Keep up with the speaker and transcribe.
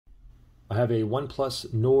I have a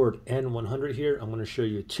OnePlus Nord N100 here. I'm going to show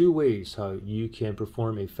you two ways how you can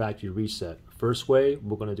perform a factory reset. First way, I'm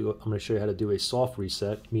going to show you how to do a soft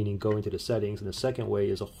reset, meaning go into the settings. And the second way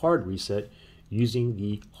is a hard reset using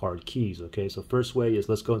the hard keys. Okay, so first way is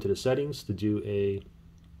let's go into the settings to do a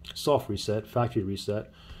soft reset, factory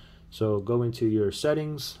reset. So go into your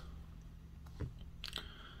settings.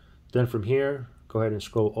 Then from here, go ahead and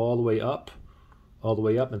scroll all the way up,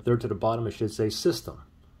 and third to the bottom, it should say System.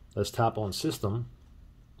 Let's tap on System,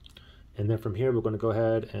 and then from here we're going to go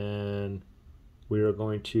ahead and we are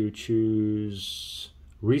going to choose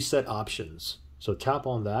Reset Options. So tap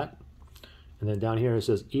on that, and then down here it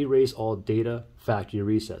says Erase All Data Factory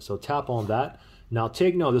Reset. So tap on that. Now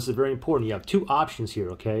take note, this is very important. You have two options here,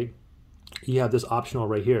 okay? You have this optional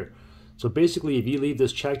right here. So basically, if you leave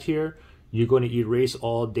this checked here, you're going to erase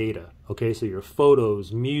all data, okay? So your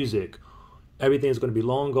photos, music, everything is going to be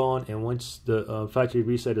long gone, and once the factory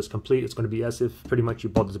reset is complete, it's going to be as if pretty much you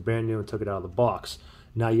bought this brand new and took it out of the box.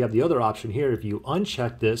 Now you have the other option here. If you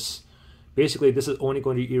uncheck this, basically this is only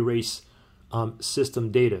going to erase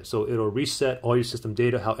system data. So it'll reset all your system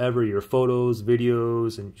data. However, your photos,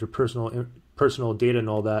 videos, and your personal data and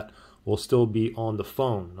all that will still be on the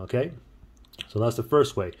phone, okay? So that's the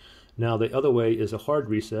first way. Now the other way is a hard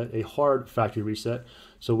reset, a hard factory reset.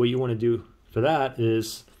 So what you want to do for that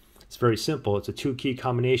is, it's very simple. It's a two-key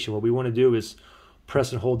combination. What we want to do is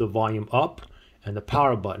press and hold the volume up and the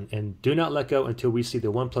power button, and do not let go until we see the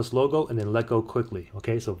OnePlus logo, and then let go quickly.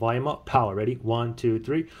 Okay, so volume up, power. Ready? 1, 2,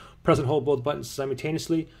 3. Press and hold both buttons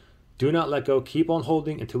simultaneously. Do not let go. Keep on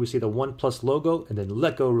holding until we see the OnePlus logo, and then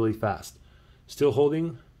let go really fast. Still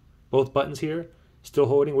holding both buttons here. Still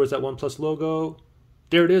holding. Where's that OnePlus logo?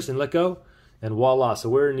 There it is, and let go. And voila. So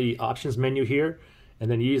we're in the options menu here, and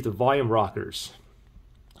then you use the volume rockers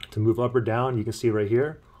to move up or down. You can see right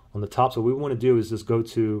here on the top. So what we want to do is just go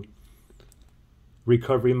to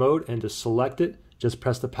recovery mode, and to select it, just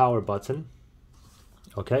press the power button.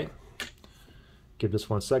 Okay, give this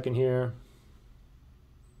 1 second here.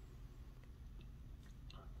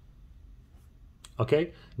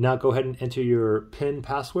 Okay, now go ahead and enter your PIN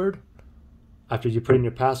password. After you put in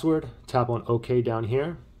your password, tap on OK down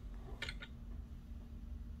here.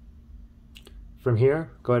 From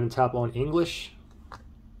here, go ahead and tap on English.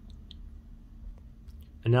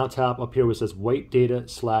 And now tap up here where it says wipe data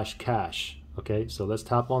 / cache. Okay, so let's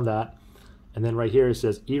tap on that. And then right here it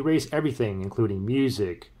says erase everything, including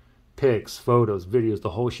music, pics, photos, videos,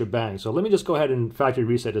 the whole shebang. So let me just go ahead and factory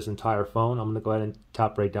reset this entire phone. I'm going to go ahead and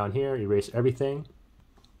tap right down here, erase everything.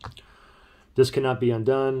 This cannot be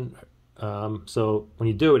undone. So when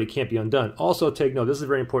you do it, it can't be undone. Also take note, this is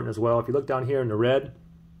very important as well. If you look down here in the red,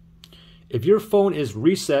 if your phone is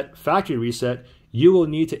reset, factory reset, you will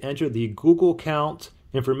need to enter the Google account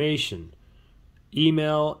information,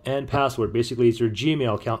 email, and password. Basically, it's your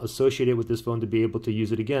Gmail account associated with this phone to be able to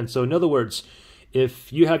use it again. So in other words,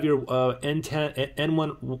 if you have your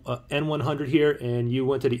N100 here and you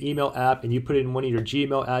went to the email app and you put it in one of your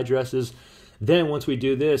Gmail addresses, then once we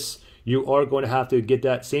do this, you are going to have to get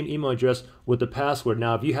that same email address with the password.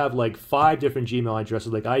 Now, if you have like 5 different Gmail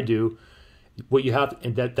addresses like I do, what you have,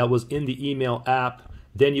 and that was in the email app,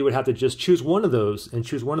 then you would have to just choose one of those and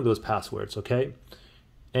choose one of those passwords, okay?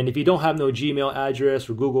 And if you don't have no Gmail address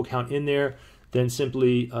or Google account in there, then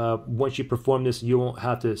simply once you perform this, you won't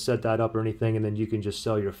have to set that up or anything, and then you can just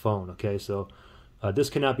sell your phone, okay? So this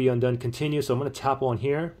cannot be undone. Continue. So I'm going to tap on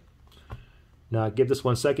here. Now give this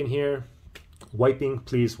 1 second here. Wiping,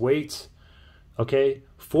 please wait. Okay,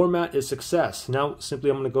 format is success. Now simply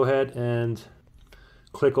I'm going to go ahead and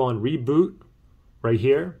click on reboot right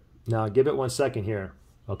here. Now give it 1 second here,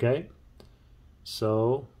 okay?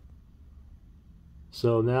 So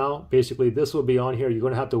now basically this will be on here. You're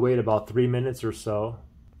going to have to wait about 3 minutes or so.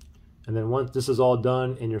 And then once this is all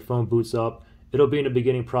done and your phone boots up, it'll be in the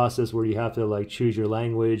beginning process where you have to like choose your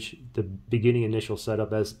language, the beginning initial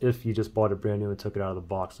setup, as if you just bought it brand new and took it out of the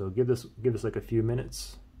box. So give this like a few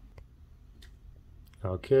minutes.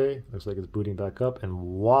 Okay, looks like it's booting back up, and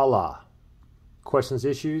voila. Questions,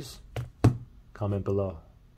 issues? Comment below.